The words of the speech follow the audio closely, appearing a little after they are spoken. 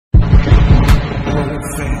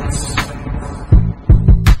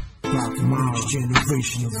my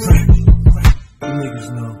generation of rap. Niggas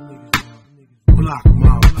know. Block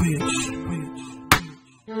my bitch.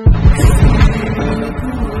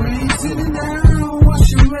 Sitting down,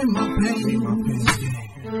 washing away my pain.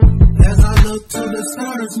 As I look to the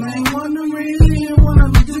stars, man, wondering what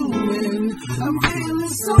I'm doing. I'm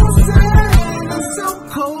feeling so sad, I'm so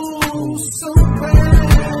cold, so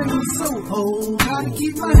bad, I'm so old. Gotta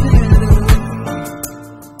keep my head up.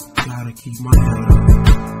 Gotta keep my head up.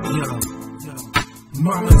 Yo.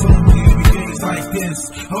 Mama told me everything's like this.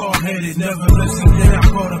 Hard-headed, never listen. Then I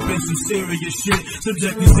caught up in some serious shit.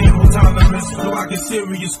 Subjected zero tolerance, so I get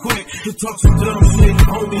serious quick. To talk some dumb shit,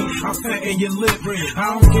 homie, I'm fatting your lip.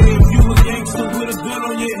 I don't care if you a gangster with a gun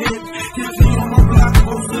on your hip. Catch me on my block,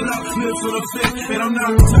 posted up, flips for the fifth. And I'm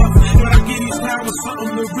not tough, but I give these cowards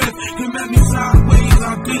something to rip. Come at me sideways,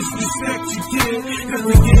 I disrespect you, kid. Cause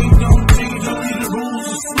the game don't change, only the rules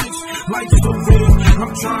will switch. Life's so real,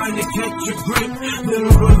 I'm trying to catch your grip.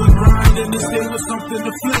 Little brother grinding, this day was something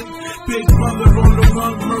to flip. Big brother on the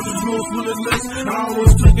run, murders most willingness. I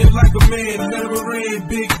always took it like a man, never ran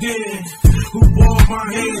big Dan. Who balled my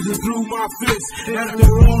hands and threw my fists. After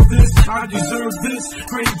all this, I deserve this.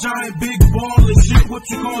 Great giant big ball and shit. What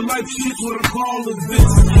you call life shit, what I'm calling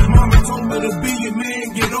this. Mama told me to be a man,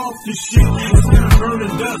 get off this shit. Instead of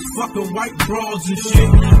burning dust, fucking white broads and shit.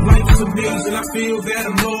 Life's amazing, I feel that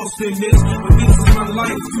I'm lost in this. But this is my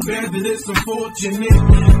life, too bad that it's unfortunate.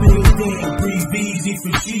 Feel damn, breathe easy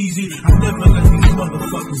for cheesy. I never let these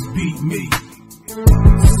motherfuckers beat me.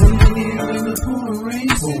 Sitting here in the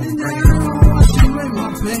pouring, sitting down, washing away my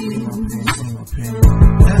pain.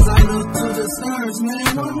 As I look to the stars, man,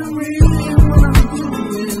 wondering what I'm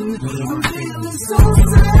doing. I'm feeling so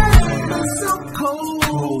sad, so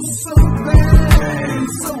cold, so bad,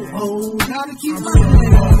 so old. Gotta keep my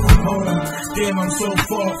head up. Damn, I'm so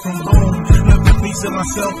far from home. Left a piece of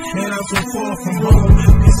myself, and I'm so far from home.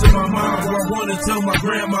 Piece of my mind where I wanna tell my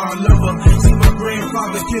grandma I love her. See my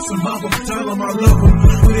grandfather kiss him, hug him, tell him I love him.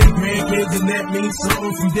 With grandkids, and that means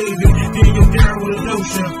something from David. Daniel down with a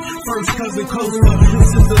dosha. First cousin Costa.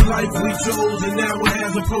 This is the life we chose, and now it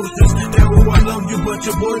has approached us. Now I love you, but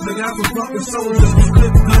your boys are got some fucking soldiers.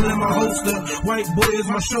 Clip gun in my holster. White boy is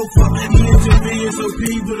my chauffeur. He intervenes, so P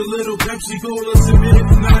with a little Pepsi Cola, submit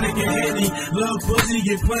hypnotic and handy. Love pussy,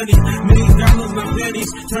 get plenty. Made dollars, not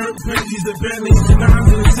pennies. Turn pennies to Bentleys.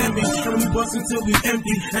 Nines and semis. Show me bust until we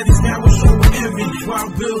empty. At this now we're showing envy.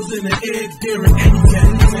 Wild bills in the air, daring any cat.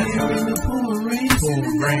 Here in the pouring,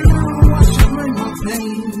 sitting down, washing away my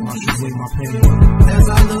pain. Wash away my pain. As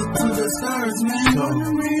I look to the stars, man,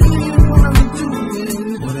 wondering what I'm doing.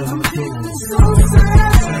 I'm feeling so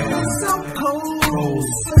sad, so cold,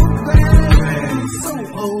 so bad, so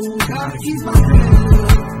old. Gotta keep my head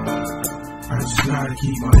up. I just gotta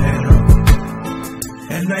keep my head up.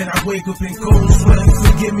 At night I wake up in cold sweat.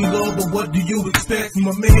 Forgive me, Lord, but what do you expect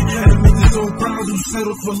from a man that admits his own crimes, who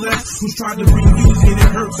settled for less, who's tried to bring music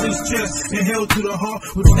and hurts his chest, and held to the heart,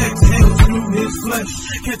 which exhales through his flesh.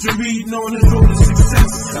 Catch him reading on his road to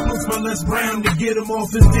success. Looks my Les Brown to get him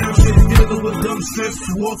off his down shit, dealing with dumb stress.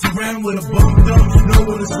 Walks around with a bum thumb,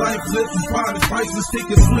 knowing his life lives his father's prices.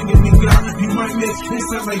 Take a swing at me, God, you might miss. It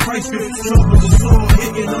sound like rice fish, sharp as a sword,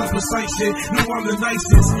 hitting on precise shit. Know I'm the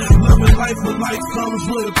nicest, loving life when life comes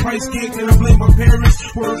with a price kick, and I blame my parents.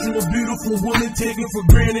 Words to a beautiful woman taken for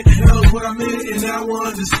granted. That was what I meant, and now I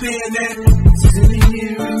understand that. Sitting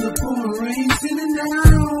here in the pouring, sitting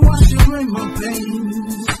down, washing away my